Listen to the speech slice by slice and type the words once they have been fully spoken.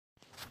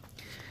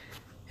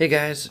Hey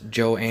guys,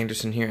 Joe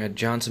Anderson here at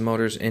Johnson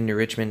Motors in New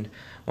Richmond.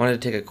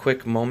 Wanted to take a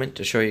quick moment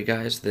to show you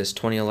guys this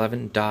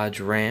 2011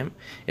 Dodge Ram.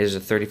 It is a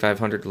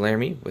 3500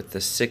 Laramie with the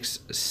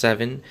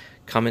 6.7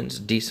 Cummins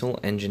diesel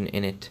engine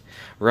in it.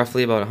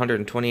 Roughly about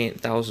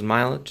 128,000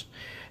 mileage.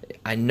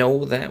 I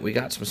know that we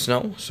got some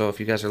snow, so if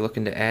you guys are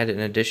looking to add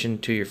an addition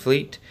to your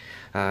fleet,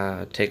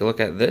 take a look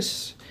at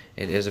this.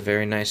 It is a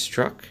very nice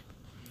truck.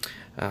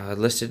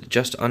 Listed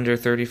just under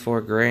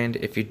 34 grand.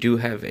 If you do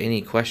have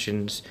any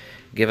questions,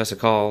 give us a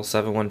call.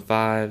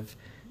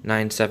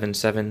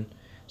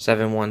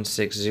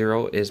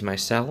 715-977-7160 is my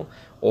cell,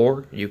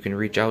 or you can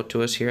reach out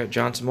to us here at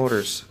Johnson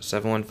Motors.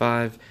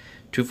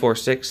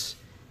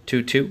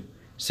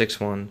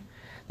 715-246-2261.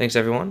 Thanks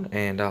everyone,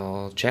 and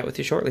I'll chat with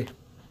you shortly.